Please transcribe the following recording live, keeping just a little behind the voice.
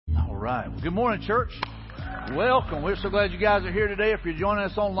right. Well, good morning, church. Welcome. We're so glad you guys are here today. If you're joining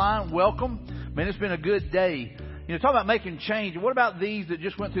us online, welcome. Man, it's been a good day. You know, talk about making change. What about these that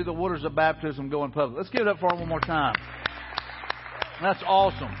just went through the waters of baptism going public? Let's give it up for them one more time. That's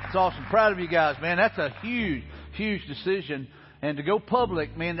awesome. It's awesome. Proud of you guys, man. That's a huge, huge decision. And to go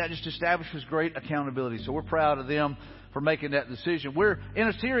public, man, that just establishes great accountability. So we're proud of them for making that decision. We're in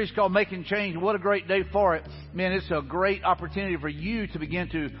a series called Making Change. What a great day for it. Man, it's a great opportunity for you to begin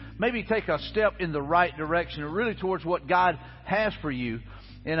to maybe take a step in the right direction and really towards what God has for you.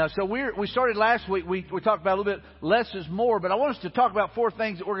 And so we started last week. We talked about a little bit less is more, but I want us to talk about 4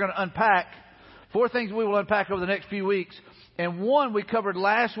 things that we're going to unpack. 4 things we will unpack over the next few weeks. And one we covered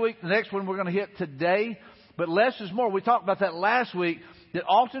last week. The next one we're going to hit today. But less is more. We talked about that last week, that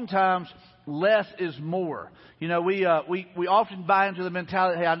oftentimes less is more. You know, we often buy into the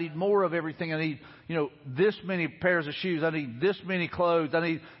mentality, hey, I need more of everything. I need, this many pairs of shoes. I need this many clothes. I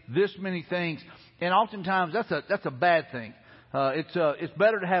need this many things. And oftentimes that's a bad thing. It's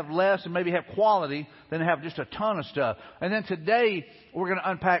better to have less and maybe have quality than to have just a ton of stuff. And then today we're going to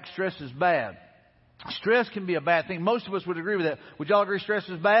unpack stress is bad. Stress can be a bad thing. Most of us would agree with that. Would y'all agree stress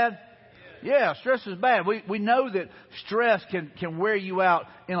is bad? Yeah, stress is bad. We know that stress can wear you out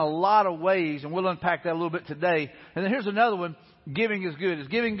in a lot of ways, and we'll unpack that a little bit today. And then here's another one. Giving is good. Is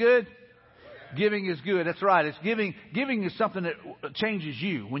giving good? Giving is good. That's right. It's giving. Giving is something that changes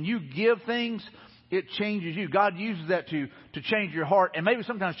you. When you give things, it changes you. God uses that to change your heart and maybe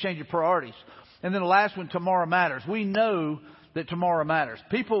sometimes change your priorities. And then the last one, tomorrow matters. We know that tomorrow matters.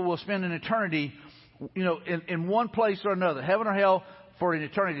 People will spend an eternity, in one place or another, heaven or hell, for an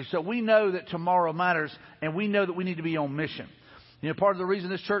eternity. So we know that tomorrow matters, and we know that we need to be on mission. Part of the reason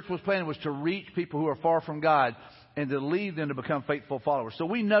this church was planted was to reach people who are far from God and to lead them to become faithful followers. So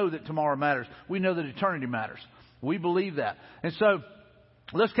we know that tomorrow matters. We know that eternity matters. We believe that. And so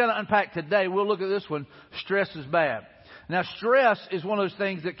let's kind of unpack today. We'll look at this one. Stress is bad. Now, stress is one of those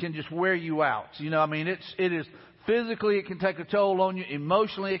things that can just wear you out. It is physically, it can take a toll on you.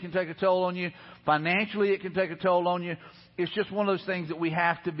 Emotionally, it can take a toll on you. Financially, it can take a toll on you. It's just one of those things that we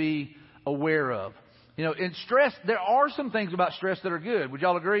have to be aware of. In stress, there are some things about stress that are good. Would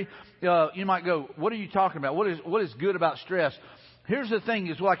y'all agree? You might go, what are you talking about? What is good about stress? Here's the thing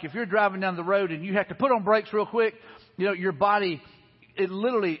is, like, if you're driving down the road and you have to put on brakes real quick, your body,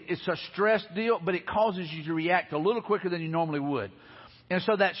 it's a stress deal, but it causes you to react a little quicker than you normally would. And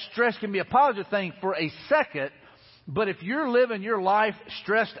so that stress can be a positive thing for a second. But if you're living your life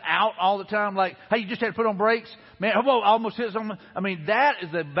stressed out all the time, like, hey, you just had to put on brakes, man, I almost hit someone. That is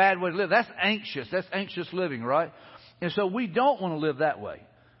a bad way to live. That's anxious. That's anxious living, right? And so we don't want to live that way.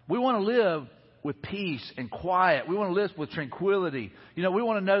 We want to live with peace and quiet. We want to live with tranquility. We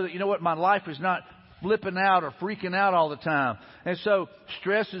want to know that, my life is not flipping out or freaking out all the time. And so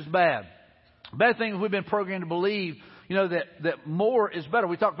stress is bad. Bad thing is we've been programmed to believe that more is better.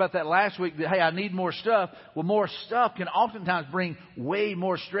 We talked about that last week, that, hey, I need more stuff. Well, more stuff can oftentimes bring way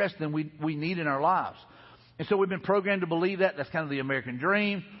more stress than we need in our lives. And so we've been programmed to believe that. That's kind of the American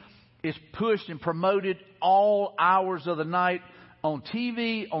dream. It's pushed and promoted all hours of the night on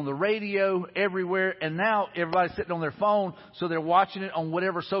TV, on the radio, everywhere. And now everybody's sitting on their phone, so they're watching it on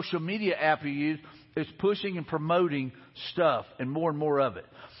whatever social media app you use. It's pushing and promoting stuff and more of it.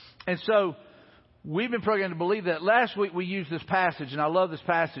 And so we've been programmed to believe that. Last week we used this passage, and I love this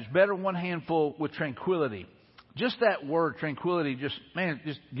passage. Better one handful with tranquility. Just that word, tranquility, it just kind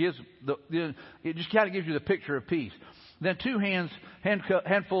of gives you the picture of peace. Then 2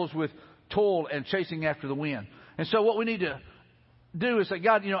 handfuls with toil and chasing after the wind. And so what we need to do is say,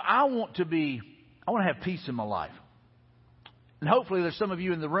 God, I want to have peace in my life. And hopefully there's some of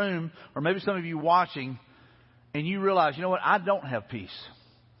you in the room, or maybe some of you watching, and you realize, I don't have peace.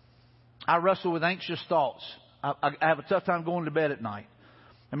 I wrestle with anxious thoughts. I have a tough time going to bed at night.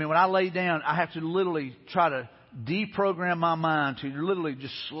 When I lay down, I have to literally try to deprogram my mind to literally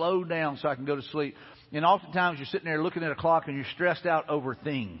just slow down so I can go to sleep. And oftentimes you're sitting there looking at a clock and you're stressed out over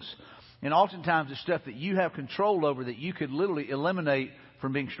things. And oftentimes it's stuff that you have control over that you could literally eliminate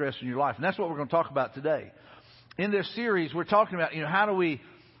from being stressed in your life. And that's what we're going to talk about today. In this series, we're talking about, how do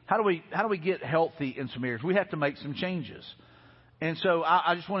we get healthy in some areas? We have to make some changes. And so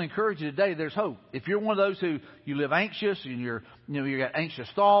I just want to encourage you today, there's hope. If you're one of those who you live anxious and you got anxious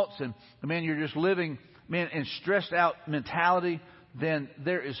thoughts and you're just living, in stressed out mentality, then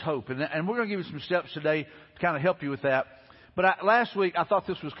there is hope. And we're going to give you some steps today to kind of help you with that. But last week I thought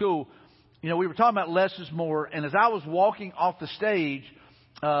this was cool. We were talking about less is more. And as I was walking off the stage,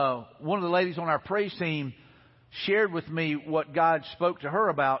 one of the ladies on our praise team shared with me what God spoke to her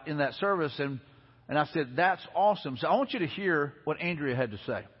about in that service. And I said, that's awesome. So I want you to hear what Andrea had to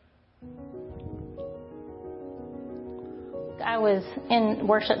say. I was in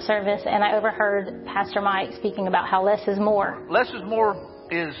worship service and I overheard Pastor Mike speaking about how less is more. Less is more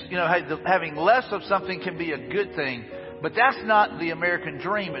is, having less of something can be a good thing, but that's not the American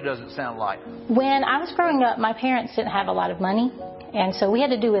dream, it doesn't sound like. When I was growing up, my parents didn't have a lot of money, and so we had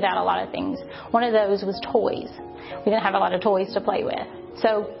to do without a lot of things. One of those was toys. We didn't have a lot of toys to play with.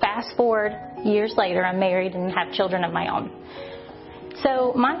 So fast forward years later, I'm married and have children of my own.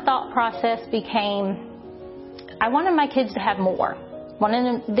 So my thought process became, I wanted my kids to have more.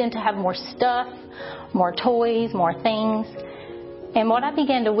 Wanted them to have more stuff, more toys, more things. And what I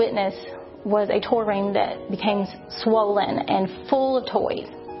began to witness was a toy room that became swollen and full of toys.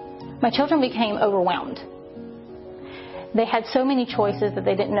 My children became overwhelmed. They had so many choices that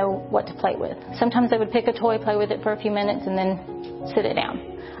they didn't know what to play with. Sometimes they would pick a toy, play with it for a few minutes, and then sit it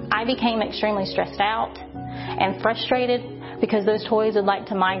down. I became extremely stressed out and frustrated because those toys would like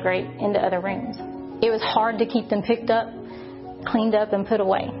to migrate into other rooms. It was hard to keep them picked up, cleaned up, and put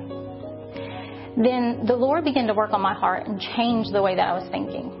away. Then the Lord began to work on my heart and change the way that I was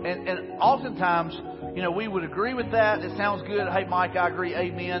thinking. And oftentimes, we would agree with that. It sounds good. Hey, Mike, I agree.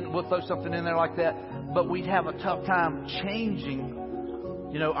 Amen. We'll throw something in there like that. But we'd have a tough time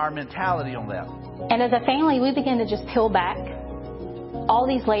changing, our mentality on that. And as a family, we began to just peel back all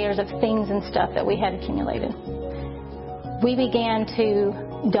these layers of things and stuff that we had accumulated. We began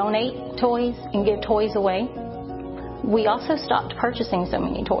to donate toys and give toys away. We also stopped purchasing so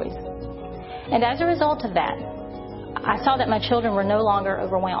many toys. And as a result of that, I saw that my children were no longer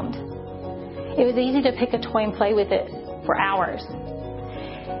overwhelmed. It was easy to pick a toy and play with it for hours.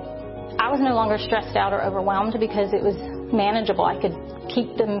 I was no longer stressed out or overwhelmed because it was manageable. I could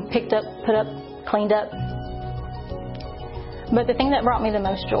keep them picked up, put up, cleaned up. But the thing that brought me the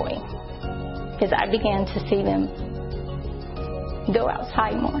most joy is I began to see them go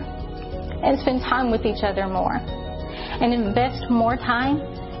outside more and spend time with each other more and invest more time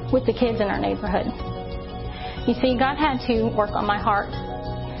with the kids in our neighborhood. You see, God had to work on my heart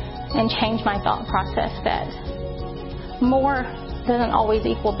and change my thought process that more doesn't always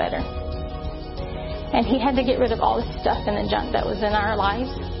equal better. And He had to get rid of all the stuff and the junk that was in our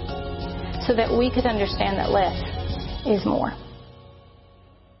lives so that we could understand that less is more.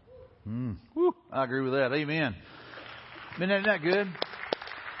 I agree with that. Amen. Isn't that good?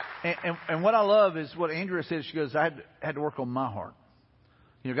 And what I love is what Andrea said. She goes, I had to work on my heart.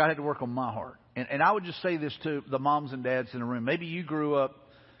 God had to work on my heart. And I would just say this to the moms and dads in the room. Maybe you grew up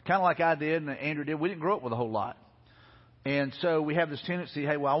kind of like I did and Andrew did. We didn't grow up with a whole lot. And so we have this tendency,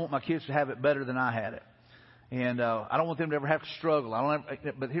 hey, well, I want my kids to have it better than I had it. And I don't want them to ever have to struggle.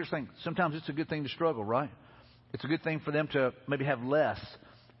 But here's the thing. Sometimes it's a good thing to struggle, right? It's a good thing for them to maybe have less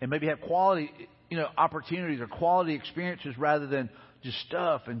and maybe have quality, opportunities or quality experiences rather than just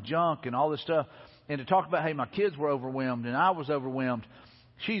stuff and junk and all this stuff. And to talk about, hey, my kids were overwhelmed and I was overwhelmed.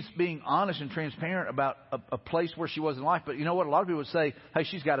 She's being honest and transparent about a place where she was in life. But you know what? A lot of people would say, hey,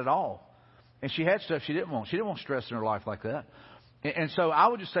 she's got it all. And she had stuff she didn't want. She didn't want stress in her life like that. And so I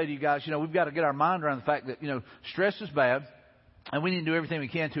would just say to you guys, we've got to get our mind around the fact that, stress is bad. And we need to do everything we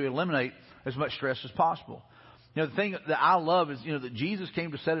can to eliminate as much stress as possible. The thing that I love is, that Jesus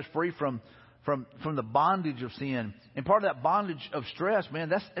came to set us free from the bondage of sin. And part of that bondage of stress,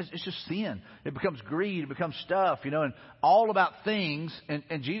 man, it's just sin. It becomes greed. It becomes stuff, and all about things.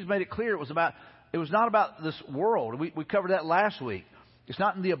 And Jesus made it clear it was not about this world. We covered that last week. It's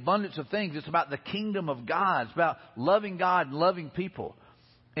not in the abundance of things. It's about the kingdom of God. It's about loving God and loving people.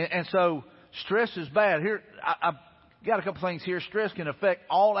 And so stress is bad. Here, I've got a couple things here. Stress can affect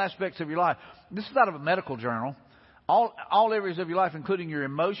all aspects of your life. This is out of a medical journal. All areas of your life, including your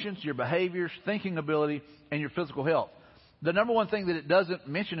emotions, your behaviors, thinking ability, and your physical health. The number one thing that it doesn't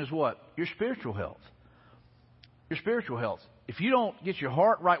mention is what? Your spiritual health. Your spiritual health. If you don't get your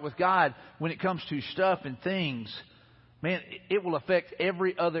heart right with God when it comes to stuff and things, man, it will affect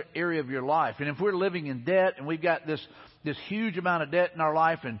every other area of your life. And if we're living in debt and we've got this huge amount of debt in our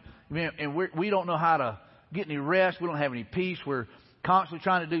life and we don't know how to get any rest, we don't have any peace, we're constantly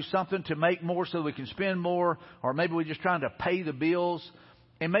trying to do something to make more so we can spend more, or maybe we're just trying to pay the bills.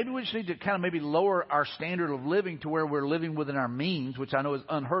 And maybe we just need to kind of maybe lower our standard of living to where we're living within our means, which I know is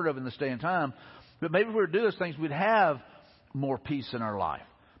unheard of in this day and time. But maybe if we were to do those things, we'd have more peace in our life.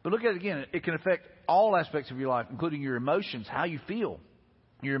 But look at it again. It can affect all aspects of your life, including your emotions, how you feel,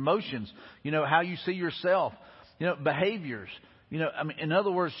 your emotions, how you see yourself, behaviors. In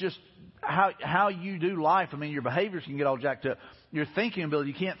other words, just how you do life. Your behaviors can get all jacked up. Your thinking ability,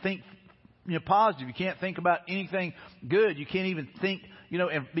 you can't think, positive. You can't think about anything good. You can't even think,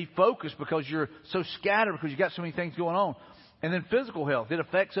 and be focused because you're so scattered because you've got so many things going on. And then physical health. It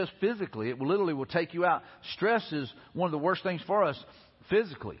affects us physically. It literally will take you out. Stress is one of the worst things for us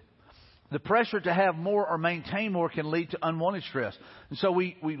physically. The pressure to have more or maintain more can lead to unwanted stress. And so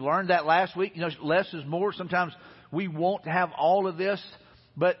we learned that last week. Less is more. Sometimes we want to have all of this.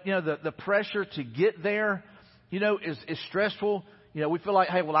 But, the pressure to get there, is stressful. We feel like,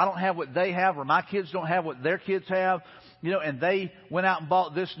 hey, well, I don't have what they have, or my kids don't have what their kids have. And they went out and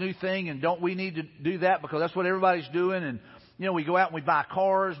bought this new thing, and don't we need to do that because that's what everybody's doing? And, we go out and we buy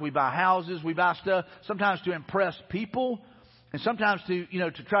cars, we buy houses, we buy stuff, sometimes to impress people, and sometimes to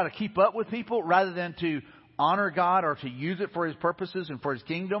try to keep up with people rather than to honor God or to use it for His purposes and for His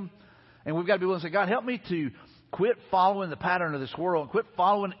kingdom. And we've got to be willing to say, God, help me to quit following the pattern of this world, and quit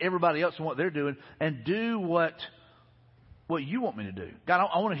following everybody else and what they're doing, and do what you want me to do. God,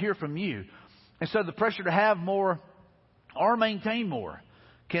 I want to hear from you. And so the pressure to have more or maintain more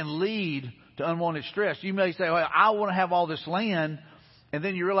can lead to unwanted stress. You may say, well, I want to have all this land. And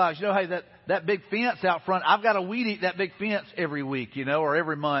then you realize, hey, that big fence out front, I've got to weed eat that big fence every week, or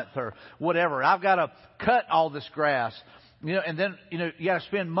every month or whatever. I've got to cut all this grass, and then, you got to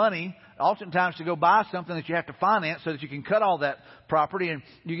spend money oftentimes to go buy something that you have to finance so that you can cut all that property, and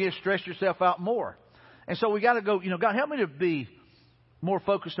you get to stress yourself out more. And so we got to go, God, help me to be more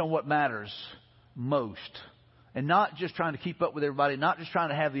focused on what matters most. And not just trying to keep up with everybody, not just trying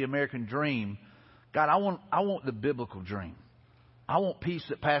to have the American dream. God, I want the biblical dream. I want peace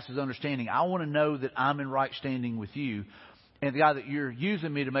that passes understanding. I want to know that I'm in right standing with you, and God, that you're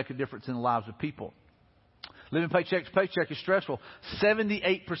using me to make a difference in the lives of people. Living paycheck to paycheck is stressful.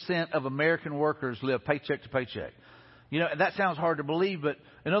 78% of American workers live paycheck to paycheck. And that sounds hard to believe, but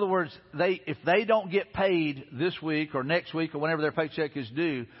in other words, if they don't get paid this week or next week or whenever their paycheck is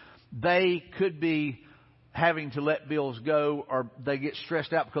due, they could be having to let bills go, or they get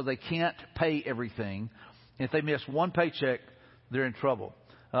stressed out because they can't pay everything. And if they miss one paycheck, they're in trouble.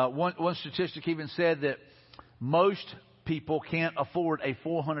 One statistic even said that most people can't afford a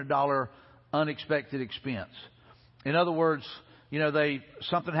 $400 unexpected expense. In other words,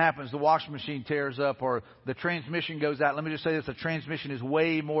 something happens, the washing machine tears up, or the transmission goes out. Let me just say this, the transmission is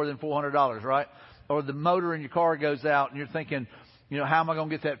way more than $400, right? Or the motor in your car goes out and you're thinking, how am I going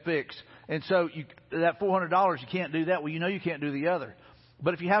to get that fixed? And so that $400, you can't do that. Well, you can't do the other.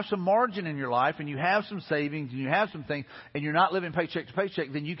 But if you have some margin in your life and you have some savings and you have some things and you're not living paycheck to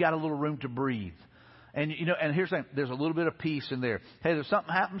paycheck, then you got a little room to breathe. And, and here's the thing, there's a little bit of peace in there. Hey, if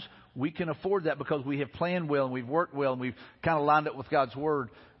something happens, we can afford that because we have planned well and we've worked well and we've kind of lined up with God's Word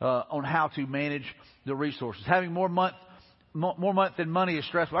on how to manage the resources. Having more month than money is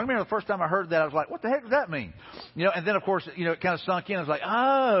stressful. I remember the first time I heard that, I was like, what the heck does that mean? And then, of course, it kind of sunk in. I was like,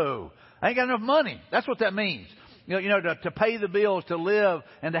 oh, I ain't got enough money. That's what that means. To pay the bills, to live,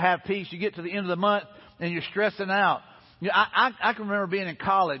 and to have peace. You get to the end of the month and you're stressing out. I can remember being in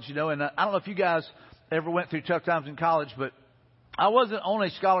college, and I don't know if you guys ever went through tough times in college, but I wasn't on a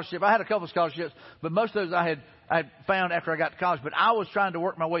scholarship. I had a couple of scholarships, but most of those I had found after I got to college. But I was trying to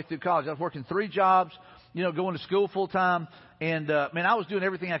work my way through college. I was working 3 jobs, going to school full time. And, I was doing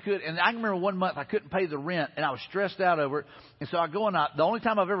everything I could. And I can remember one month I couldn't pay the rent and I was stressed out over it. And so I go and the only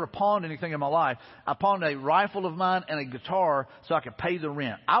time I've ever pawned anything in my life, I pawned a rifle of mine and a guitar so I could pay the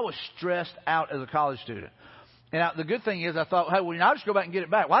rent. I was stressed out as a college student. And the good thing is I thought, hey, well, I'll just go back and get it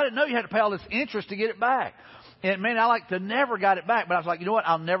back. Well, I didn't know you had to pay all this interest to get it back. And man, I like to never got it back. But I was like, you know what?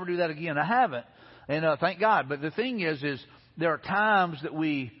 I'll never do that again. I haven't. And, thank God. But the thing is there are times that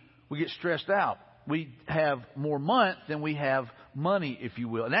we get stressed out. We have more month than we have money, if you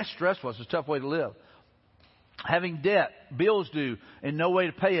will. And that's stressful. It's a tough way to live. Having debt, bills due, and no way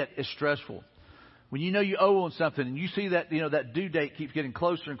to pay it is stressful. When you owe on something and you see that, that due date keeps getting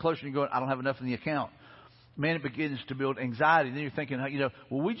closer and closer and you're going, I don't have enough in the account. Man, it begins to build anxiety. And then you're thinking,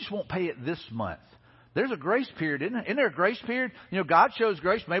 well, we just won't pay it this month. There's a grace period, isn't there? Isn't there a grace period? God shows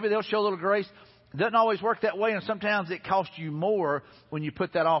grace. Maybe they'll show a little grace. It doesn't always work that way, and sometimes it costs you more when you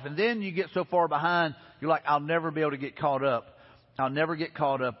put that off. And then you get so far behind, you're like, I'll never be able to get caught up. I'll never get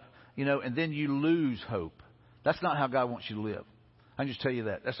caught up, and then you lose hope. That's not how God wants you to live. I can just tell you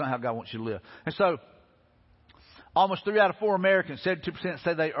that. That's not how God wants you to live. And so, almost 3 out of 4 Americans, 72%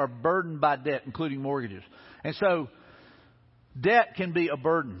 say they are burdened by debt, including mortgages. And so, debt can be a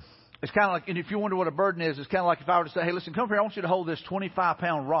burden. It's kind of like, and if you wonder what a burden is, it's kind of like if I were to say, hey, listen, come here, I want you to hold this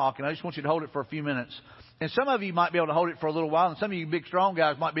 25-pound rock, and I just want you to hold it for a few minutes. And some of you might be able to hold it for a little while, and some of you big, strong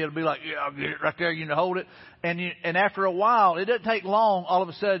guys might be able to be like, yeah, I'll get it right there, hold it. And after a while, it doesn't take long, all of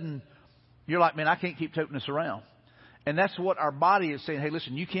a sudden, you're like, man, I can't keep toting this around. And that's what our body is saying. Hey,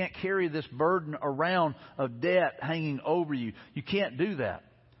 listen, you can't carry this burden around of debt hanging over you. You can't do that.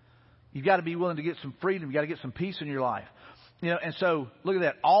 You've got to be willing to get some freedom. You've got to get some peace in your life. And so look at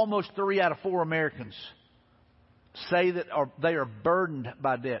that. Almost 3 out of 4 Americans say that they are burdened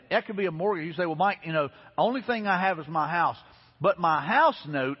by debt. That could be a mortgage. You say, well, Mike, only thing I have is my house. But my house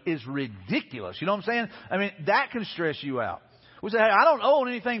note is ridiculous. You know what I'm saying? I mean, that can stress you out. We say, hey, I don't own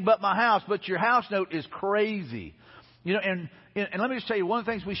anything but my house, but your house note is crazy. And let me just tell you, one of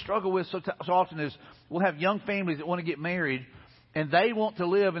the things we struggle with so often is we'll have young families that want to get married, and they want to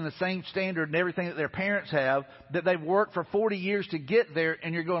live in the same standard and everything that their parents have, that they've worked for 40 years to get there,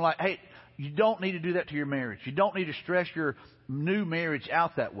 and you're going like, hey, you don't need to do that to your marriage. You don't need to stress your new marriage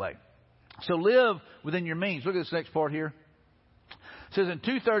out that way. So live within your means. Look at this next part here. It says in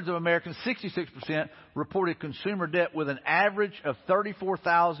 2/3 of Americans, 66% reported consumer debt with an average of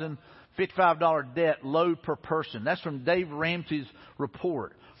 $34,055 debt load per person. That's from Dave Ramsey's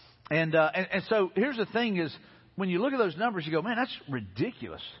report. And so here's the thing is, when you look at those numbers, you go, man, that's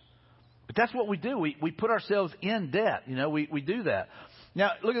ridiculous. But that's what we do. We put ourselves in debt. We do that.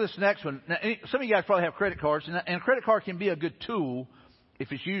 Now, look at this next one. Now, some of you guys probably have credit cards, and a credit card can be a good tool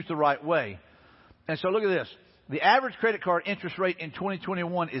if it's used the right way. And so look at this. The average credit card interest rate in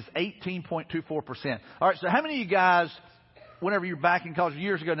 2021 is 18.24%. All right, so how many of you guys, whenever you're back in college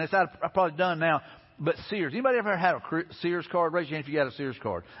years ago, and that's I've probably done now, but Sears. Anybody ever had a Sears card? Raise your hand if you got a Sears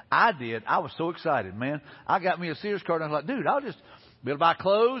card. I did. I was so excited, man. I got me a Sears card, and I was like, dude, I'll just be able to buy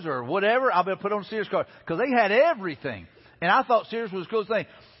clothes or whatever. I'll be able to put on a Sears card. Because they had everything. And I thought Sears was the coolest thing.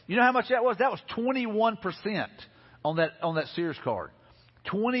 You know how much that was? That was 21% on that Sears card.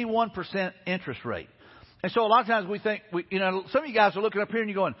 21% interest rate. And so a lot of times we think, some of you guys are looking up here and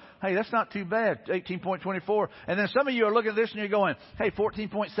you're going, hey, that's not too bad, 18.24. And then some of you are looking at this and you're going, hey,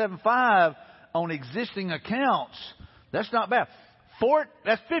 14.75 on existing accounts. That's not bad.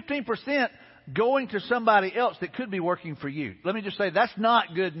 That's 15% going to somebody else that could be working for you. Let me just say, that's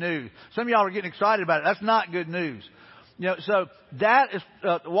not good news. Some of y'all are getting excited about it. That's not good news. So that is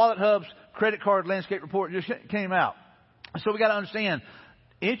Wallet Hub's credit card landscape report just came out. So we got to understand,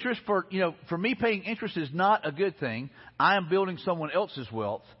 interest for me paying interest is not a good thing. I am building someone else's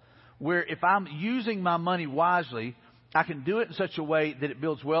wealth, where if I'm using my money wisely, I can do it in such a way that it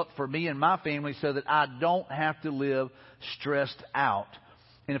builds wealth for me and my family so that I don't have to live stressed out.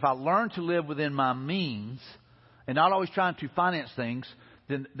 And if I learn to live within my means and not always trying to finance things,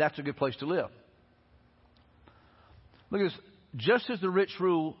 then that's a good place to live. Look at this. Just as the rich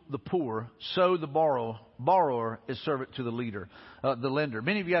rule the poor, so the borrower is servant to the the lender.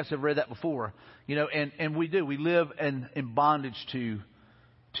 Many of you guys have read that before, and we do. We live in bondage to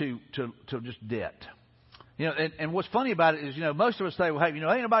just debt. And what's funny about it is, most of us say, well, hey, ain't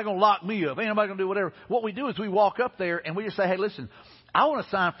nobody going to lock me up. Ain't nobody going to do whatever. What we do is we walk up there and we just say, hey, listen, I want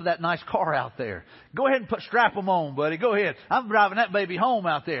to sign for that nice car out there. Go ahead and strap them on, buddy. Go ahead. I'm driving that baby home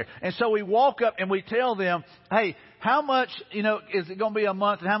out there. And so we walk up and we tell them, hey, how much, is it going to be a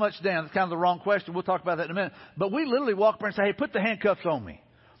month and how much down? It's kind of the wrong question. We'll talk about that in a minute. But we literally walk up and say, hey, put the handcuffs on me.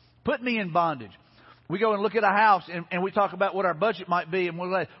 Put me in bondage. We go and look at a house and we talk about what our budget might be. And we're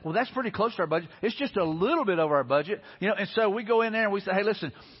like, well, that's pretty close to our budget. It's just a little bit over our budget. And so we go in there and we say, hey,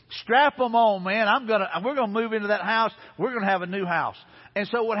 listen, strap them on, man. We're going to move into that house. We're going to have a new house. And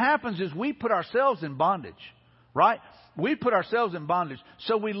so what happens is we put ourselves in bondage, right? We put ourselves in bondage.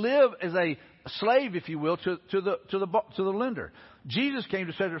 So we live as a slave, if you will, to the lender. Jesus came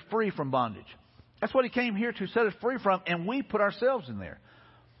to set us free from bondage. That's what he came here to set us free from. And we put ourselves in there.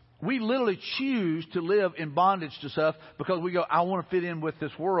 We literally choose to live in bondage to stuff because we go, I want to fit in with this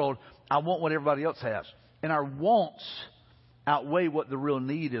world. I want what everybody else has. And our wants outweigh what the real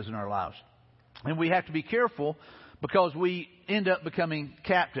need is in our lives. And we have to be careful because we end up becoming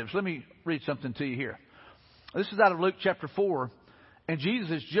captives. Let me read something to you here. This is out of Luke chapter 4. And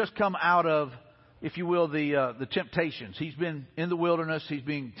Jesus has just come out of, if you will, the temptations. He's been in the wilderness. He's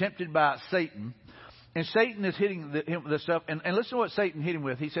being tempted by Satan. And Satan is hitting him with this stuff. And listen to what Satan hit him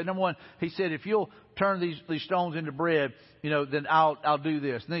with. He said, number one, he said, if you'll turn these stones into bread, then I'll do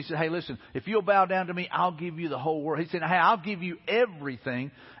this. And then he said, hey, listen, if you'll bow down to me, I'll give you the whole world. He said, hey, I'll give you everything.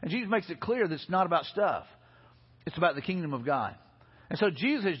 And Jesus makes it clear that it's not about stuff. It's about the kingdom of God. And so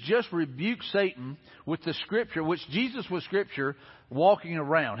Jesus has just rebuked Satan with the scripture, which Jesus was scripture walking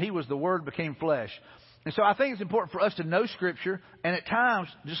around. He was the Word became flesh. And so I think it's important for us to know Scripture, and at times,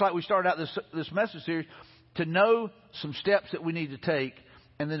 just like we started out this message series, to know some steps that we need to take,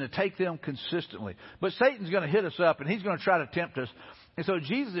 and then to take them consistently. But Satan's going to hit us up, and he's going to try to tempt us. And so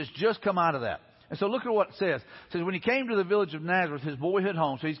Jesus has just come out of that. And so look at what it says. It says, when he came to the village of Nazareth, his boyhood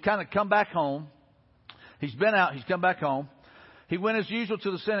home, so he's kind of come back home. He's been out, he's come back home. He went as usual to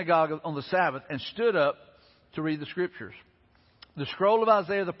the synagogue on the Sabbath and stood up to read the Scriptures. The scroll of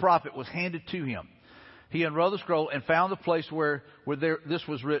Isaiah the prophet was handed to him. he unrolled the scroll and found the place where this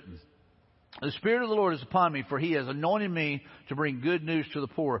was written. The Spirit of the Lord is upon me, for He has anointed me to bring good news to the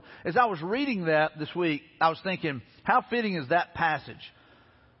poor. As I was reading that this week, I was thinking, how fitting is that passage?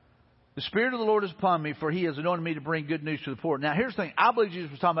 The Spirit of the Lord is upon me, for He has anointed me to bring good news to the poor. Now, here's the thing. I believe Jesus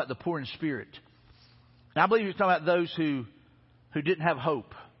was talking about the poor in spirit. And I believe He was talking about those who didn't have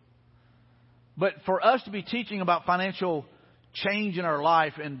hope. But for us to be teaching about financial change in our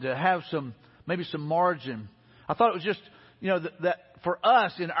life and to have maybe some margin, I thought it was just, that for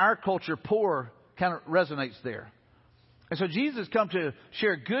us in our culture, poor kind of resonates there. And so Jesus come to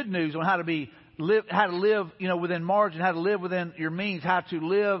share good news on how to live, within margin, how to live within your means, how to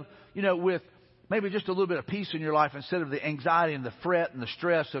live, with maybe just a little bit of peace in your life instead of the anxiety and the fret and the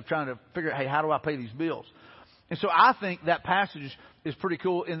stress of trying to figure out, hey, how do I pay these bills? And so I think that passage is pretty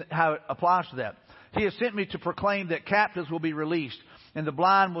cool in how it applies to that. He has sent me to proclaim that captives will be released and the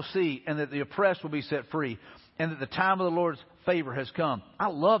blind will see and that the oppressed will be set free and that the time of the Lord's favor has come. I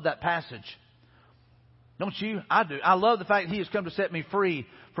love that passage. Don't you? I do. I love the fact that He has come to set me free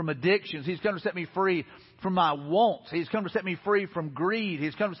from addictions. He's come to set me free from my wants. He's come to set me free from greed.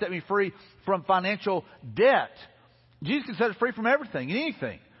 He's come to set me free from financial debt. Jesus can set us free from everything and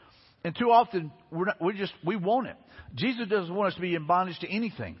anything. And too often we want it. Jesus doesn't want us to be in bondage to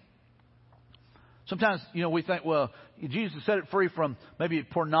anything. Sometimes, we think, well, Jesus set it free from maybe a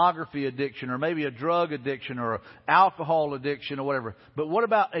pornography addiction or maybe a drug addiction or an alcohol addiction or whatever. But what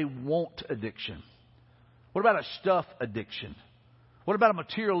about a want addiction? What about a stuff addiction? What about a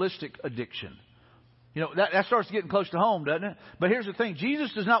materialistic addiction? That starts getting close to home, doesn't it? But here's the thing.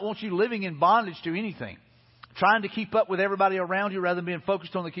 Jesus does not want you living in bondage to anything, trying to keep up with everybody around you rather than being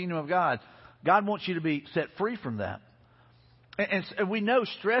focused on the kingdom of God. God wants you to be set free from that. And we know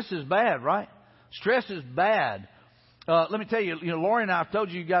stress is bad, right? Stress is bad. Let me tell you, Lori and I've told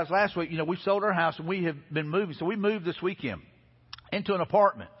you guys last week, we sold our house and we have been moving. So we moved this weekend into an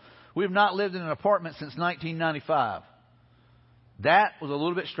apartment. We have not lived in an apartment since 1995. That was a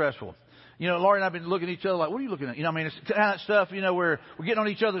little bit stressful. Lori and I have been looking at each other like, what are you looking at? It's kind of stuff, where we're getting on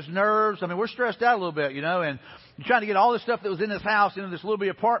each other's nerves. We're stressed out a little bit, and you're trying to get all this stuff that was in this house into this little bitty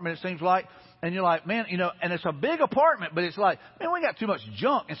apartment, it seems like. And you're like, man, and it's a big apartment, but it's like, man, we got too much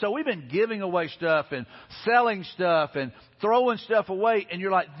junk. And so we've been giving away stuff and selling stuff and throwing stuff away. And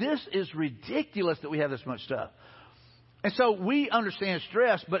you're like, this is ridiculous that we have this much stuff. And so we understand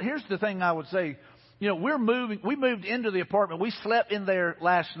stress. But here's the thing I would say, we moved into the apartment. We slept in there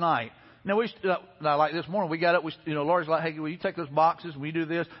last night. Now, like this morning, we got up, Lori's like, hey, will you take those boxes? Will you do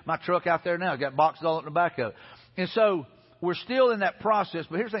this? My truck out there now got boxes all in the back of it. And so we're still in that process.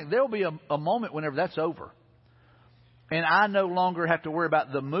 But here's the thing. There'll be a moment whenever that's over. And I no longer have to worry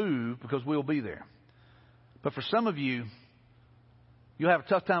about the move because we'll be there. But for some of you, you'll have a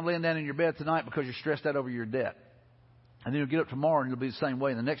tough time laying down in your bed tonight because you're stressed out over your debt. And then you'll get up tomorrow and it'll be the same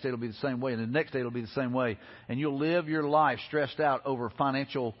way. And the next day it'll be the same way. And the next day it'll be the same way. And you'll live your life stressed out over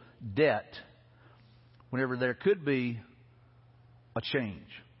financial debt whenever there could be a change.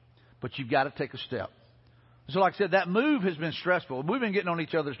 But you've got to take a step. So like I said, that move has been stressful. We've been getting on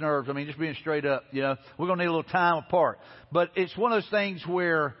each other's nerves. Just being straight up, we're going to need a little time apart. But it's one of those things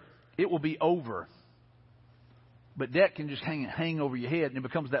where it will be over. But debt can just hang over your head, and it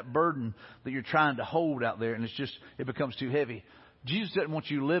becomes that burden that you're trying to hold out there, and it becomes too heavy. Jesus doesn't want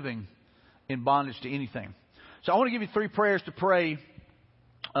you living in bondage to anything. So I want to give you 3 prayers to pray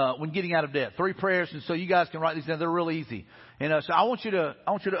when getting out of debt. 3 prayers, and so you guys can write these down. They're really easy. And so I want you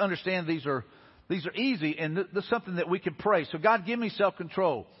to understand these are easy, and this is something that we can pray. So God, give me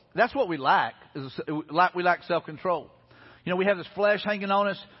self-control. That's what we lack. We lack self-control. We have this flesh hanging on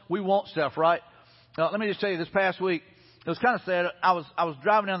us. We want stuff, right? Let me just tell you, this past week, it was kind of sad. I was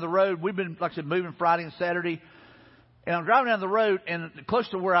driving down the road. We've been, like I said, moving Friday and Saturday. And I'm driving down the road, and close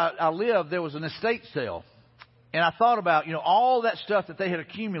to where I live, there was an estate sale. And I thought about, all that stuff that they had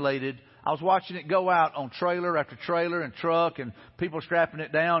accumulated. I was watching it go out on trailer after trailer and truck, and people strapping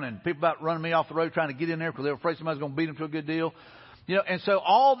it down, and people about running me off the road trying to get in there because they were afraid somebody was going to beat them to a good deal. And so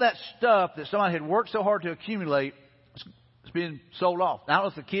all that stuff that somebody had worked so hard to accumulate, it's being sold off. I don't know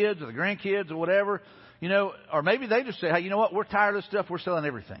if it's the kids or the grandkids or whatever, or maybe they just say, hey, you know what? We're tired of this stuff. We're selling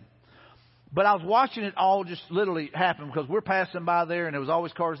everything. But I was watching it all just literally happen because we're passing by there and there was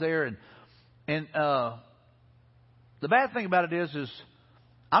always cars there. And the bad thing about it is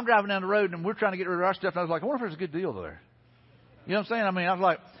I'm driving down the road and we're trying to get rid of our stuff. And I was like, I wonder if there's a good deal there. You know what I'm saying? I was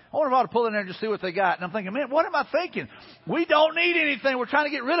like, I wonder if I ought to pull in there and just see what they got. And I'm thinking, man, what am I thinking? We don't need anything. We're trying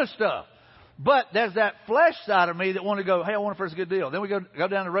to get rid of stuff. But there's that flesh side of me that want to go, hey, I wonder if there's a good deal. Then we go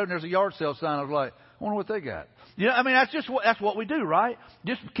down the road and there's a yard sale sign. I was like, I wonder what they got. That's what we do, right?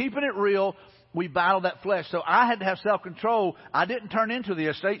 Just keeping it real. we battle that flesh. So I had to have self-control. I didn't turn into the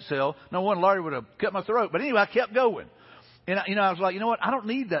estate sale. No one, Laurie would have cut my throat. But anyway, I kept going. And, I was like, you know what? I don't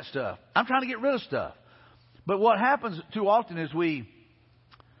need that stuff. I'm trying to get rid of stuff. But what happens too often is we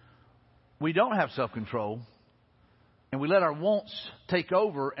don't have self-control. And we let our wants take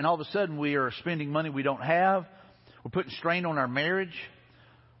over. And all of a sudden we are spending money we don't have. We're putting strain on our marriage.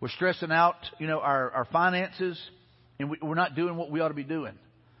 We're stressing out, our finances. And we're not doing what we ought to be doing.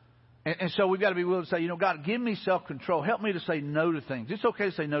 And so we've got to be willing to say, God, give me self-control. Help me to say no to things. It's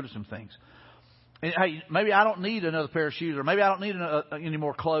okay to say no to some things. And, hey, maybe I don't need another pair of shoes, or maybe I don't need any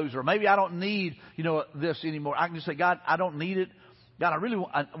more clothes, or maybe I don't need, this anymore. I can just say, God, I don't need it. God,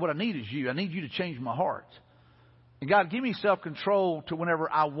 what I need is you. I need you to change my heart. And God, give me self-control to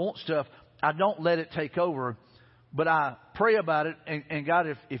whenever I want stuff, I don't let it take over, but I pray about it. And God,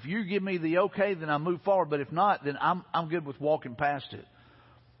 if you give me the okay, then I move forward. But if not, then I'm good with walking past it.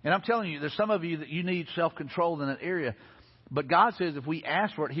 And I'm telling you, there's some of you that you need self-control in that area. But God says if we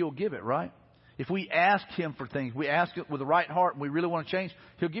ask for it, He'll give it, right? If we ask Him for things, we ask it with the right heart, and we really want to change,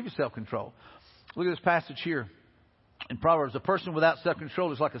 He'll give you self-control. Look at this passage here in Proverbs. A person without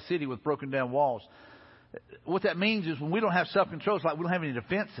self-control is like a city with broken down walls. What that means is when we don't have self-control, it's like we don't have any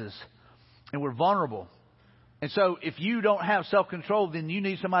defenses, and we're vulnerable. And so if you don't have self-control, then you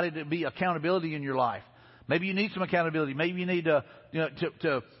need somebody to be accountability in your life. Maybe you need some accountability. Maybe you need to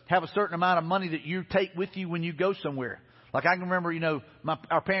have a certain amount of money that you take with you when you go somewhere. Like I can remember,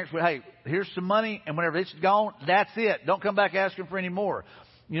 our parents would, hey, here's some money, and whenever it's gone, that's it. Don't come back asking for any more.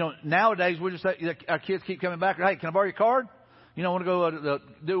 Nowadays we just our kids keep coming back. Hey, can I borrow your card? I want to go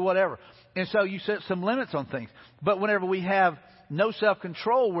do whatever. And so you set some limits on things. But whenever we have no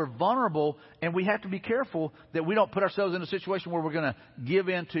self-control, we're vulnerable, and we have to be careful that we don't put ourselves in a situation where we're going to give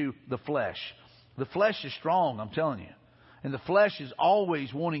in to the flesh. The flesh is strong, I'm telling you. And the flesh is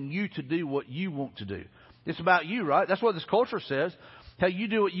always wanting you to do what you want to do. It's about you, right? That's what this culture says. Hey, you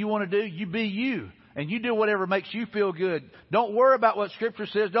do what you want to do. You be you. And you do whatever makes you feel good. Don't worry about what Scripture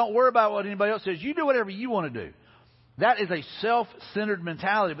says. Don't worry about what anybody else says. You do whatever you want to do. That is a self-centered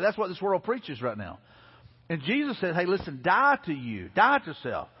mentality. But that's what this world preaches right now. And Jesus says, hey, listen, die to you. Die to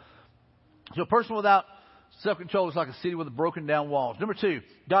self. So a person without self-control is like a city with broken down walls. Number 2,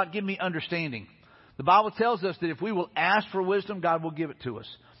 God, give me understanding. The Bible tells us that if we will ask for wisdom, God will give it to us.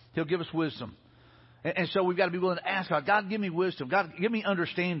 He'll give us wisdom. And so we've got to be willing to ask God, God, give me wisdom. God, give me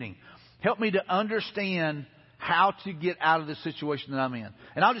understanding. Help me to understand how to get out of this situation that I'm in.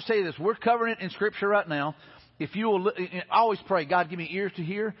 And I'll just tell you this. We're covering it in Scripture right now. If you will, always pray, God, give me ears to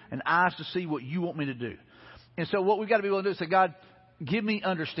hear and eyes to see what you want me to do. And so what we've got to be willing to do is say, God, give me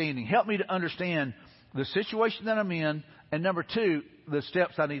understanding. Help me to understand the situation that I'm in. And number 2, the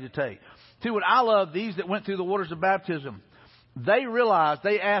steps I need to take. 2, what I love, these that went through the waters of baptism, they realized,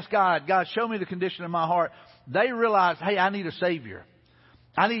 they asked God, God, show me the condition of my heart. They realized, hey, I need a Savior.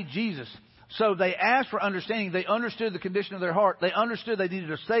 I need Jesus. So they asked for understanding. They understood the condition of their heart. They understood they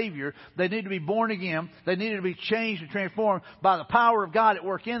needed a Savior. They needed to be born again. They needed to be changed and transformed by the power of God at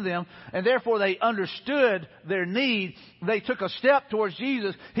work in them. And therefore they understood their need. They took a step towards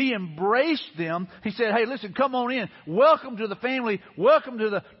Jesus. He embraced them. He said, hey, listen, come on in. Welcome to the family. Welcome to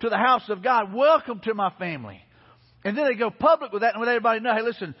the house of God. Welcome to my family. And then they go public with that and let everybody know, hey,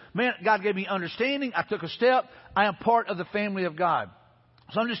 listen, man, God gave me understanding. I took a step. I am part of the family of God.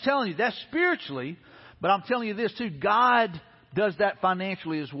 So I'm just telling you, that's spiritually, but I'm telling you this too, God does that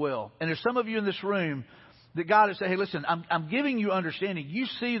financially as well. And there's some of you in this room that God has said, hey, listen, I'm giving you understanding. You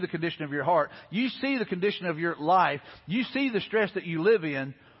see the condition of your heart. You see the condition of your life. You see the stress that you live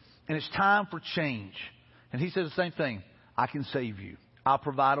in, and it's time for change. And He says the same thing. I can save you. I'll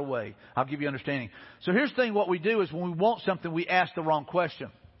provide a way. I'll give you understanding. So here's the thing, what we do is when we want something, we ask the wrong question.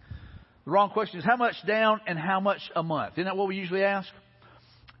 The wrong question is how much down and how much a month? Isn't that what we usually ask?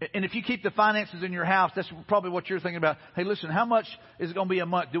 And if you keep the finances in your house, that's probably what you're thinking about. Hey, listen, how much is it going to be a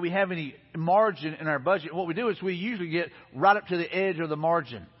month? Do we have any margin in our budget? What we do is we usually get right up to the edge of the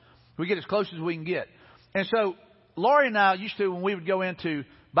margin. We get as close as we can get. And so Laurie and I used to, when we would go in to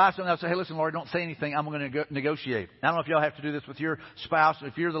buy something, I'd say, hey, listen, Laurie, don't say anything. I'm going to negotiate. I don't know if y'all have to do this with your spouse.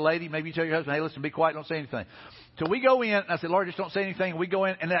 If you're the lady, maybe you tell your husband, hey, listen, be quiet, don't say anything. So we go in, and I said, Laurie, just don't say anything. And we go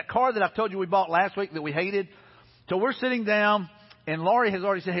in, and that car that I told you we bought last week that we hated, so we're sitting down, and Laurie has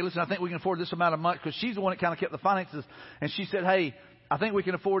already said, hey, listen, I think we can afford this amount of money, because she's the one that kind of kept the finances. And she said, hey, I think we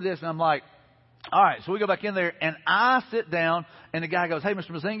can afford this. And I'm like, all right. So we go back in there, and I sit down, and the guy goes, hey,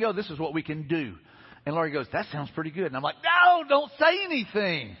 Mr. Mazingo, this is what we can do. And Laurie goes, that sounds pretty good. And I'm like, no, don't say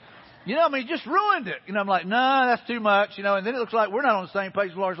anything. You know, I mean, just ruined it. You know, I'm like, no, that's too much. You know, and then it looks like we're not on the same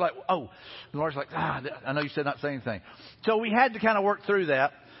page. And Laura's like, oh. And Laura's like, I know you said not say anything. So we had to kind of work through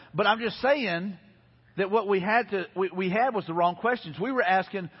that. But I'm just saying that what we had was the wrong questions. We were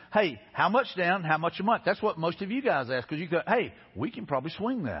asking, hey, how much down, how much a month? That's what most of you guys ask, because you go, hey, we can probably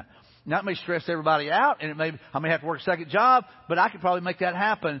swing that. Now, it may stress everybody out, and I may have to work a second job, but I could probably make that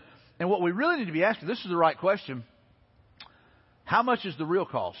happen. And what we really need to be asking, this is the right question, how much is the real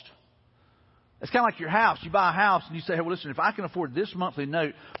cost? It's kind of like your house. You buy a house, and you say, hey, well, listen, if I can afford this monthly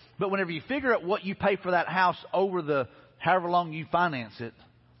note, but whenever you figure out what you pay for that house over the however long you finance it,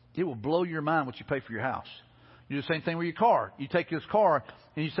 it will blow your mind what you pay for your house. You do the same thing with your car. You take this car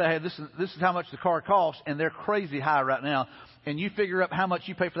and you say, hey, this is how much the car costs, and they're crazy high right now. And you figure out how much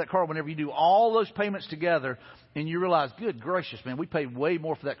you pay for that car whenever you do all those payments together, and you realize, good gracious, man, we paid way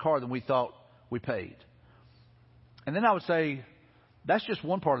more for that car than we thought we paid. And then I would say, that's just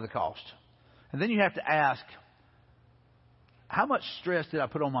one part of the cost. And then you have to ask, how much stress did I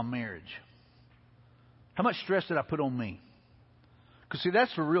put on my marriage? How much stress did I put on me? Because, see,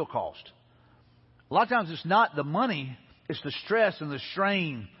 that's the real cost. A lot of times it's not the money, it's the stress and the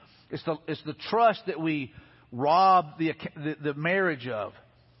strain. It's the trust that we rob the marriage of.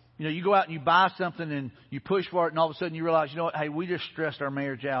 You know, you go out and you buy something and you push for it, and all of a sudden you realize, you know what, hey, we just stressed our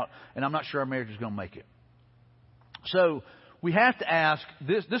marriage out, and I'm not sure our marriage is going to make it. So we have to ask,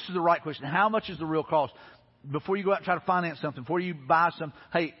 this is the right question, how much is the real cost? Before you go out and try to finance something, before you buy something,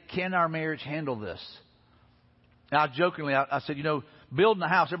 hey, can our marriage handle this? Now, jokingly, I said, you know, building a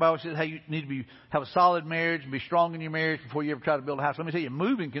house, everybody always says, hey, you need to have a solid marriage and be strong in your marriage before you ever try to build a house. Let me tell you,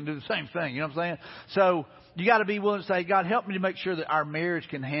 moving can do the same thing. You know what I'm saying? So you got to be willing to say, God, help me to make sure that our marriage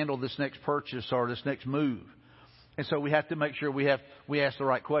can handle this next purchase or this next move. And so we have to make sure we ask the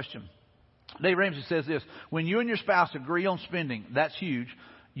right question. Dave Ramsey says this, when you and your spouse agree on spending, that's huge.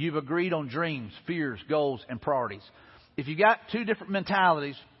 You've agreed on dreams, fears, goals, and priorities. If you got two different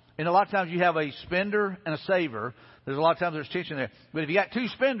mentalities, and a lot of times you have a spender and a saver, there's a lot of times there's tension there. But if you got two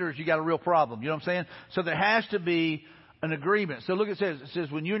spenders, you got a real problem. You know what I'm saying? So there has to be an agreement. So look, it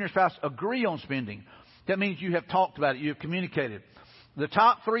says when you and your spouse agree on spending, that means you have talked about it, you have communicated. The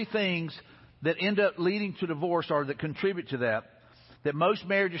top three things that end up leading to divorce or that contribute to that most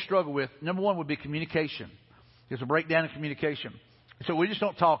marriages struggle with, number one would be communication. There's a breakdown in communication. So we just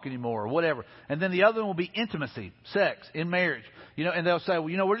don't talk anymore or whatever. And then the other one will be intimacy, sex in marriage. You know, and they'll say, well,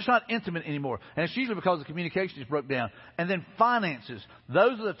 you know, we're just not intimate anymore. And it's usually because the communication is broke down. And then finances.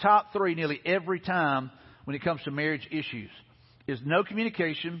 Those are the top three nearly every time when it comes to marriage issues. Is no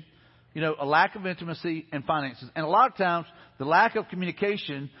communication, you know, a lack of intimacy and finances. And a lot of times the lack of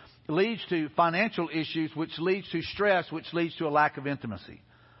communication leads to financial issues, which leads to stress, which leads to a lack of intimacy.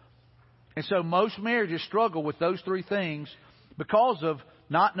 And so most marriages struggle with those three things because of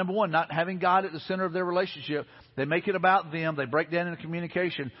number one, not having God at the center of their relationship. They make it about them. They break down into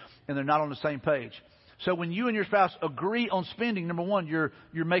communication, and they're not on the same page. So when you and your spouse agree on spending, number one, you're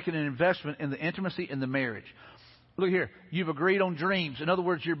making an investment in the intimacy in the marriage. Look here. You've agreed on dreams. In other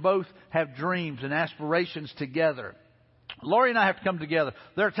words, you both have dreams and aspirations together. Lori and I have to come together.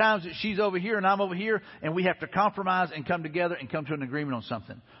 There are times that she's over here and I'm over here, and we have to compromise and come together and come to an agreement on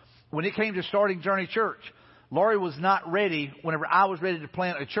something. When it came to starting Journey Church, Lori was not ready whenever I was ready to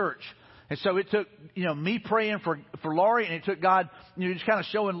plant a church. And so it took, you know, me praying for Lori, and it took God, you know, just kind of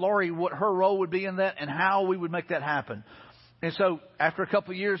showing Lori what her role would be in that and how we would make that happen. And so after a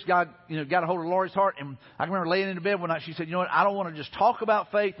couple of years, God, you know, got a hold of Lori's heart. And I can remember laying in bed one night, she said, you know what, I don't want to just talk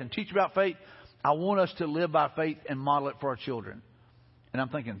about faith and teach about faith. I want us to live by faith and model it for our children. And I'm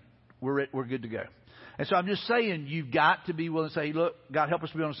thinking, we're good to go. And so I'm just saying, you've got to be willing to say, look, God, help us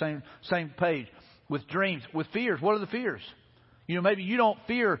be on the same page. With dreams, with fears. What are the fears? You know, maybe you don't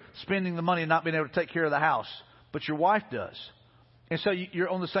fear spending the money and not being able to take care of the house, but your wife does. And so you're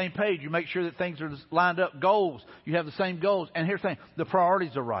on the same page. You make sure that things are lined up. Goals. You have the same goals. And here's the thing. The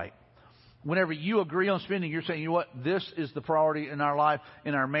priorities are right. Whenever you agree on spending, you're saying, you know what? This is the priority in our life,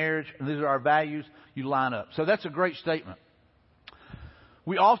 in our marriage, and these are our values. You line up. So that's a great statement.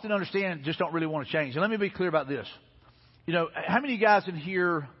 We often understand, just don't really want to change. And let me be clear about this. You know, how many of you guys in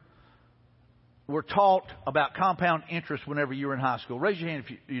here were taught about compound interest whenever you were in high school? Raise your hand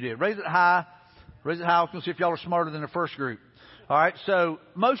if you did. Raise it high. Raise it high. I was going to see if y'all are smarter than the first group. All right. So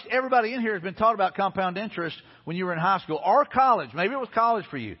most everybody in here has been taught about compound interest when you were in high school or college. Maybe it was college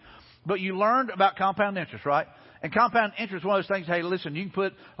for you, but you learned about compound interest, right? And compound interest is one of those things. Hey, listen, you can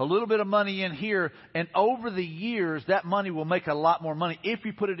put a little bit of money in here, and over the years, that money will make a lot more money if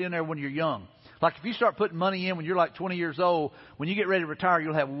you put it in there when you're young. Like if you start putting money in when you're like 20 years old, when you get ready to retire,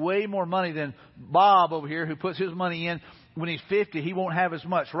 you'll have way more money than Bob over here who puts his money in. When he's 50, he won't have as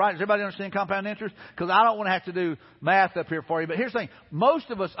much, right? Does everybody understand compound interest? Because I don't want to have to do math up here for you. But here's the thing. Most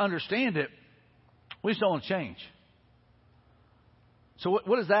of us understand it. We just don't want to change. So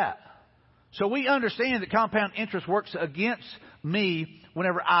what is that? So we understand that compound interest works against me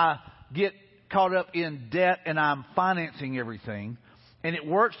whenever I get caught up in debt and I'm financing everything. And it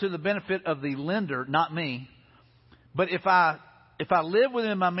works to the benefit of the lender, not me. But if I live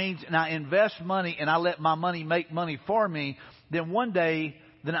within my means and I invest money and I let my money make money for me, then one day,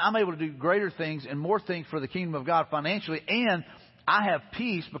 then I'm able to do greater things and more things for the kingdom of God financially. And I have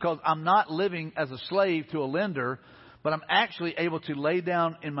peace because I'm not living as a slave to a lender, but I'm actually able to lay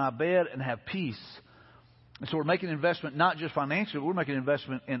down in my bed and have peace. And so we're making an investment, not just financially, but we're making an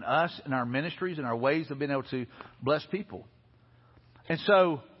investment in us, in our ministries, in our ways of being able to bless people. And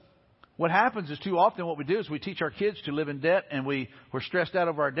so what happens is too often what we do is we teach our kids to live in debt, and we're stressed out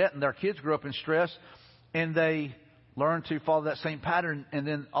over our debt, and our kids grow up in stress, and they learn to follow that same pattern, and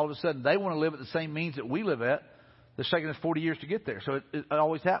then all of a sudden they want to live at the same means that we live at. It's taken us 40 years to get there. So it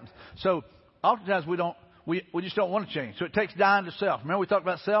always happens. So oftentimes we just don't want to change. So it takes dying to self. Remember we talked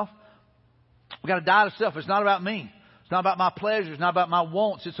about self? We got to die to self. It's not about me. It's not about my pleasures. It's not about my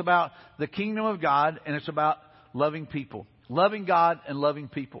wants. It's about the kingdom of God, and it's about loving people. Loving God and loving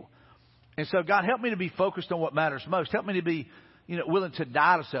people. And so God, help me to be focused on what matters most. Help me to be, willing to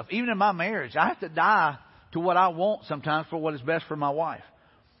die to self. Even in my marriage, I have to die to what I want sometimes for what is best for my wife.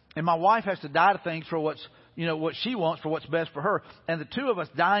 And my wife has to die to things for what she wants for what's best for her. And the two of us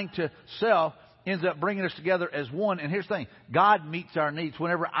dying to self ends up bringing us together as one. And here's the thing. God meets our needs.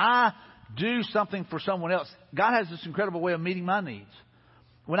 Whenever I do something for someone else, God has this incredible way of meeting my needs.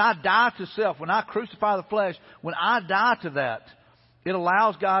 When I die to self, when I crucify the flesh, when I die to that, it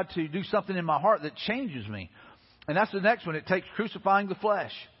allows God to do something in my heart that changes me. And that's the next one. It takes crucifying the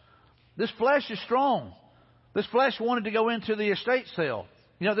flesh. This flesh is strong. This flesh wanted to go into the estate sale.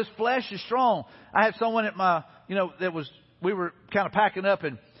 This flesh is strong. I had someone at my, we were kind of packing up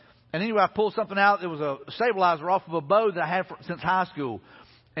and anyway, I pulled something out. It was a stabilizer off of a bow that I had since high school.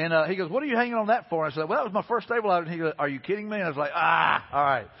 And he goes, "What are you hanging on that for?" I said, "Well, that was my first stabilizer." And he goes, "Are you kidding me?" And I was like, all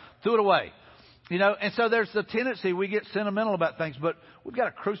right, threw it away. And so there's the tendency we get sentimental about things, but we've got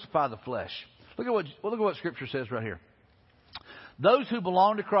to crucify the flesh. Look at what Scripture says right here. Those who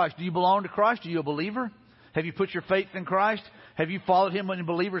belong to Christ. Do you belong to Christ? Are you a believer? Have you put your faith in Christ? Have you followed Him in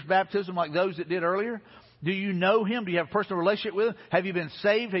believer's baptism like those that did earlier? Do you know Him? Do you have a personal relationship with Him? Have you been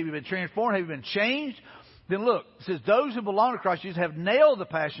saved? Have you been transformed? Have you been changed? Then look, it says, those who belong to Christ Jesus have nailed the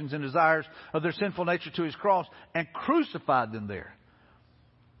passions and desires of their sinful nature to His cross and crucified them there.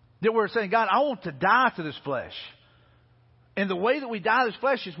 That we're saying, God, I want to die to this flesh. And the way that we die to this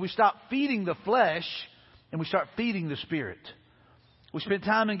flesh is we stop feeding the flesh and we start feeding the Spirit. We spend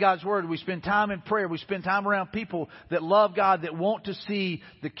time in God's Word. We spend time in prayer. We spend time around people that love God, that want to see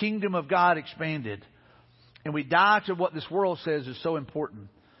the kingdom of God expanded. And we die to what this world says is so important.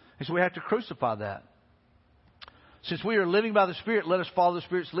 And so we have to crucify that. Since we are living by the Spirit, let us follow the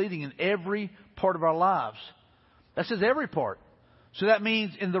Spirit's leading in every part of our lives. That says every part. So that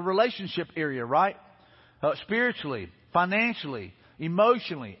means in the relationship area, right? Spiritually, financially,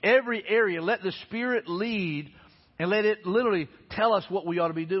 emotionally, every area. Let the Spirit lead and let it literally tell us what we ought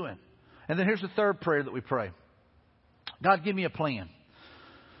to be doing. And then here's the third prayer that we pray. God, give me a plan.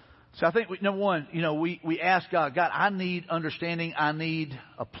 So I think, number one, we ask God, I need understanding. I need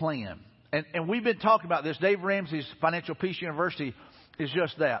a plan. And we've been talking about this. Dave Ramsey's Financial Peace University is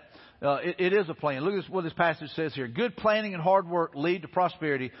just that. It is a plan. Look at what this passage says here. Good planning and hard work lead to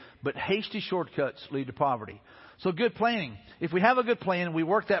prosperity, but hasty shortcuts lead to poverty. So good planning. If we have a good plan and we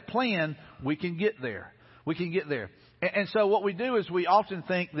work that plan, we can get there. We can get there. And so what we do is we often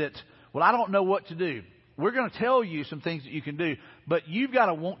think that, well, I don't know what to do. We're going to tell you some things that you can do, but you've got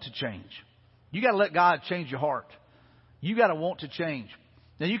to want to change. You got to let God change your heart. You got to want to change.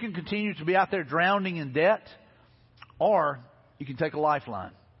 Now, you can continue to be out there drowning in debt, or you can take a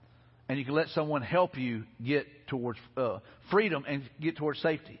lifeline and you can let someone help you get towards freedom and get towards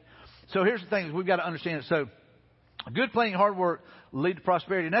safety. So here's the thing is we've got to understand it. So good planning, hard work lead to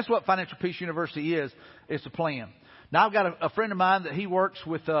prosperity. And that's what Financial Peace University is. It's a plan. Now, I've got a friend of mine that he works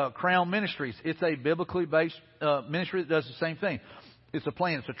with Crown Ministries. It's a biblically based ministry that does the same thing. It's a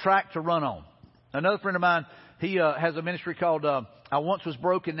plan. It's a track to run on. Another friend of mine, he has a ministry called I Once Was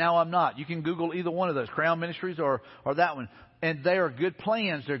Broke and Now I'm Not. You can Google either one of those, Crown Ministries or that one. And they are good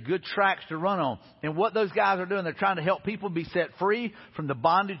plans. They're good tracks to run on. And what those guys are doing, they're trying to help people be set free from the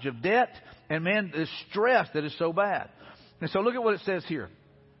bondage of debt and, man, the stress that is so bad. And so look at what it says here.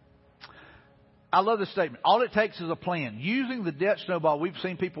 I love this statement. All it takes is a plan. Using the debt snowball, we've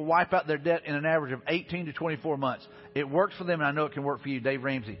seen people wipe out their debt in an average of 18 to 24 months. It works for them, and I know it can work for you, Dave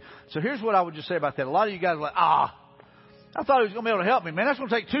Ramsey. So here's what I would just say about that. A lot of you guys are like, I thought he was going to be able to help me. Man, that's going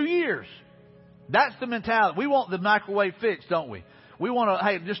to take 2 years. That's the mentality. We want the microwave fix, don't we? We want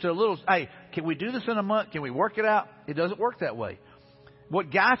to, just a little, can we do this in a month? Can we work it out? It doesn't work that way.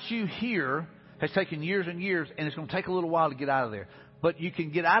 What got you here has taken years and years, and it's going to take a little while to get out of there. But you can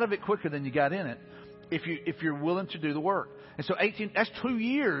get out of it quicker than you got in it if you're willing to do the work. And so that's 2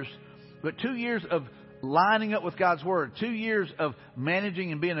 years, but 2 years of lining up with God's Word, 2 years of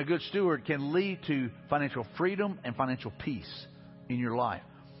managing and being a good steward can lead to financial freedom and financial peace in your life.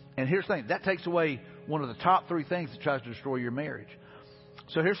 And here's the thing, that takes away one of the top 3 things that tries to destroy your marriage.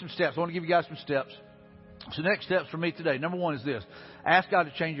 So here's some steps. I want to give you guys some steps. So next steps for me today. Number 1 is this. Ask God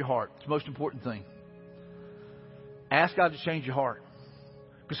to change your heart. It's the most important thing. Ask God to change your heart.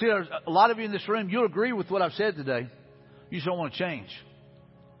 Because see, there's a lot of you in this room, you'll agree with what I've said today. You just don't want to change.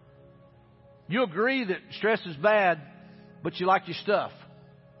 You agree that stress is bad, but you like your stuff.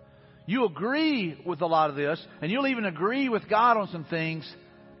 You agree with a lot of this, and you'll even agree with God on some things,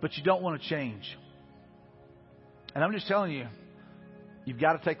 but you don't want to change. And I'm just telling you, you've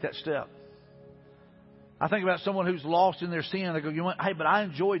got to take that step. I think about someone who's lost in their sin. They go, hey, but I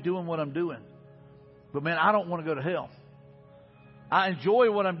enjoy doing what I'm doing. But man, I don't want to go to hell. I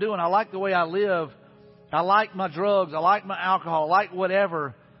enjoy what I'm doing. I like the way I live. I like my drugs. I like my alcohol. I like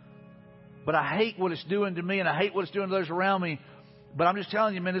whatever. But I hate what it's doing to me, and I hate what it's doing to those around me. But I'm just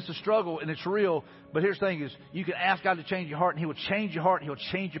telling you, man, it's a struggle, and it's real. But here's the thing is, you can ask God to change your heart, and He will change your heart, and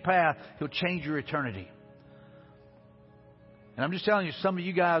He'll change your path. He'll change your eternity. And I'm just telling you, some of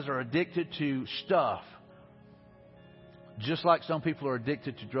you guys are addicted to stuff, just like some people are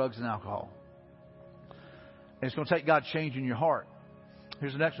addicted to drugs and alcohol. And it's going to take God changing your heart.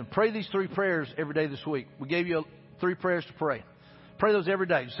 Here's the next one. Pray these 3 prayers every day this week. We gave you 3 prayers to pray. Pray those every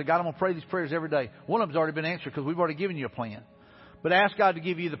day. Just say, God, I'm going to pray these prayers every day. One of them's already been answered because we've already given you a plan. But ask God to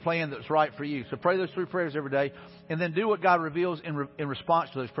give you the plan that's right for you. So pray those 3 prayers every day, and then do what God reveals in response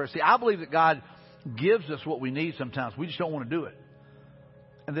to those prayers. See, I believe that God gives us what we need sometimes. We just don't want to do it.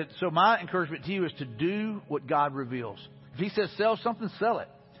 And so my encouragement to you is to do what God reveals. If He says sell something, sell it.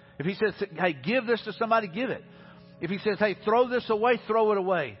 If He says, hey, give this to somebody, give it. If He says, hey, throw this away, throw it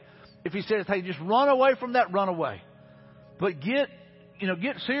away. If He says, hey, just run away from that, run away. But get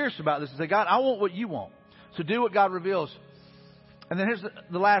serious about this and say, God, I want what you want. So do what God reveals. And then here's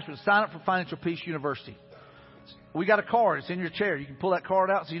the last one. Sign up for Financial Peace University. We got a card. It's in your chair. You can pull that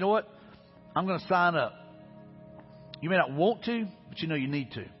card out and say, you know what? I'm going to sign up. You may not want to, but you know you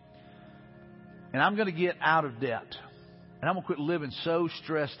need to. And I'm going to get out of debt. And I'm going to quit living so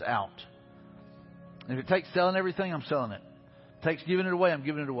stressed out. And if it takes selling everything, I'm selling it. If it takes giving it away, I'm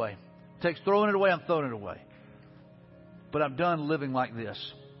giving it away. If it takes throwing it away, I'm throwing it away. But I'm done living like this.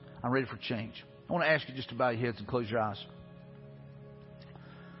 I'm ready for change. I want to ask you just to bow your heads and close your eyes.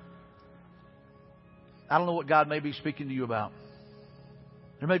 I don't know what God may be speaking to you about.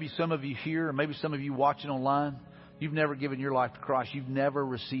 There may be some of you here, or maybe some of you watching online. You've never given your life to Christ. You've never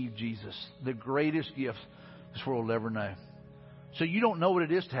received Jesus, the greatest gift this world will ever know. So you don't know what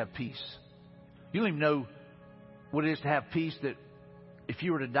it is to have peace. You don't even know what it is to have peace, that if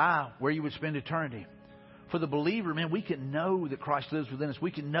you were to die, where you would spend eternity. For the believer, man, we can know that Christ lives within us.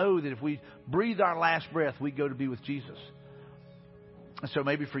 We can know that if we breathe our last breath, we go to be with Jesus. And so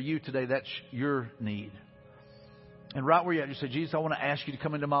maybe for you today, that's your need. And right where you're at, you say, Jesus, I want to ask you to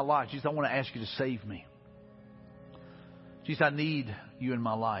come into my life. Jesus, I want to ask you to save me. Jesus, I need you in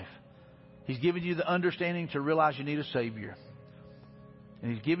my life. He's given you the understanding to realize you need a Savior.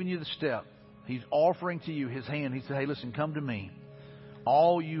 And He's given you the step. He's offering to you His hand. He said, hey, listen, come to me.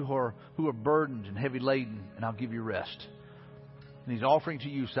 All you who are burdened and heavy laden, and I'll give you rest. And He's offering to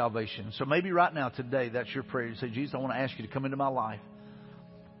you salvation. So maybe right now, today, that's your prayer. You say, Jesus, I want to ask you to come into my life.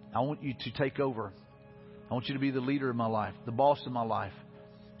 I want you to take over. I want you to be the leader of my life, the boss of my life.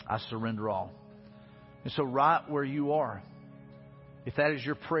 I surrender all. And so right where you are, if that is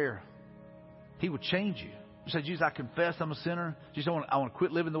your prayer, He will change you. You say, Jesus, I confess I'm a sinner. Jesus, I want to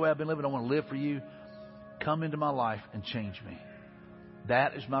quit living the way I've been living. I want to live for you. Come into my life and change me.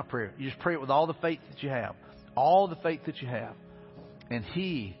 That is my prayer. You just pray it with all the faith that you have. All the faith that you have. And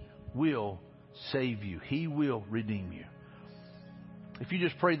He will save you. He will redeem you. If you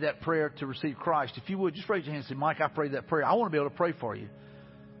just prayed that prayer to receive Christ, if you would, just raise your hand and say, Mike, I prayed that prayer. I want to be able to pray for you.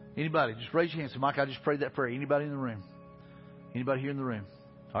 Anybody, just raise your hand and say, Mike, I just prayed that prayer. Anybody in the room? Anybody here in the room?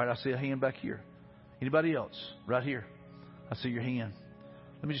 All right, I see a hand back here. Anybody else? Right here. I see your hand.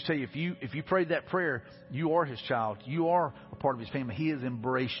 Let me just tell you, if you prayed that prayer, you are His child. You are a part of His family. He has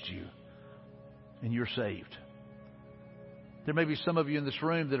embraced you, and you're saved. There may be some of you in this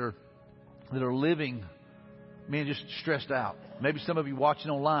room that are living, man, just stressed out. Maybe some of you watching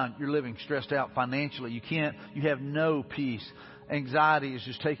online, you're living stressed out financially. You have no peace. Anxiety is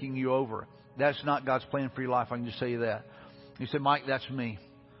just taking you over. That's not God's plan for your life. I can just tell you that. You say, Mike, that's me.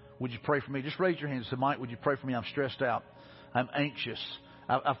 Would you pray for me? Just raise your hand and say, Mike, would you pray for me? I'm stressed out. I'm anxious.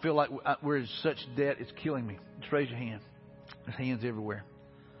 I feel like we're in such debt, it's killing me. Just raise your hand. There's hands everywhere.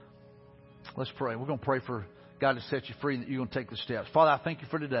 Let's pray. We're going to pray for God to set you free and that you're going to take the steps. Father, I thank you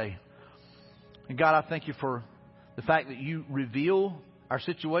for today. And God, I thank you for the fact that you reveal our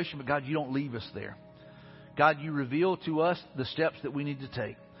situation, but God, you don't leave us there. God, you reveal to us the steps that we need to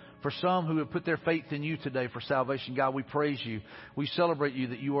take. For some who have put their faith in you today for salvation, God, we praise you. We celebrate you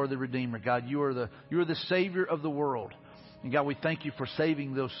that you are the Redeemer. God, you are the Savior of the world. And God, we thank you for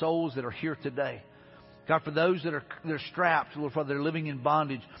saving those souls that are here today. God, for those that are strapped, Lord Father, they're living in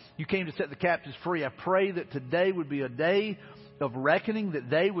bondage, you came to set the captives free. I pray that today would be a day of reckoning,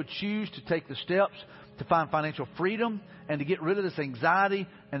 that they would choose to take the steps to find financial freedom and to get rid of this anxiety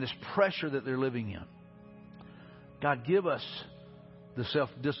and this pressure that they're living in. God, give us the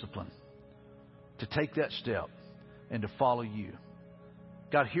self-discipline to take that step and to follow you.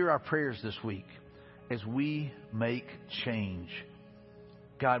 God, hear our prayers this week as we make change.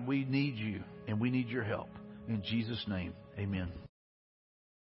 God, we need you and we need your help. In Jesus' name, amen.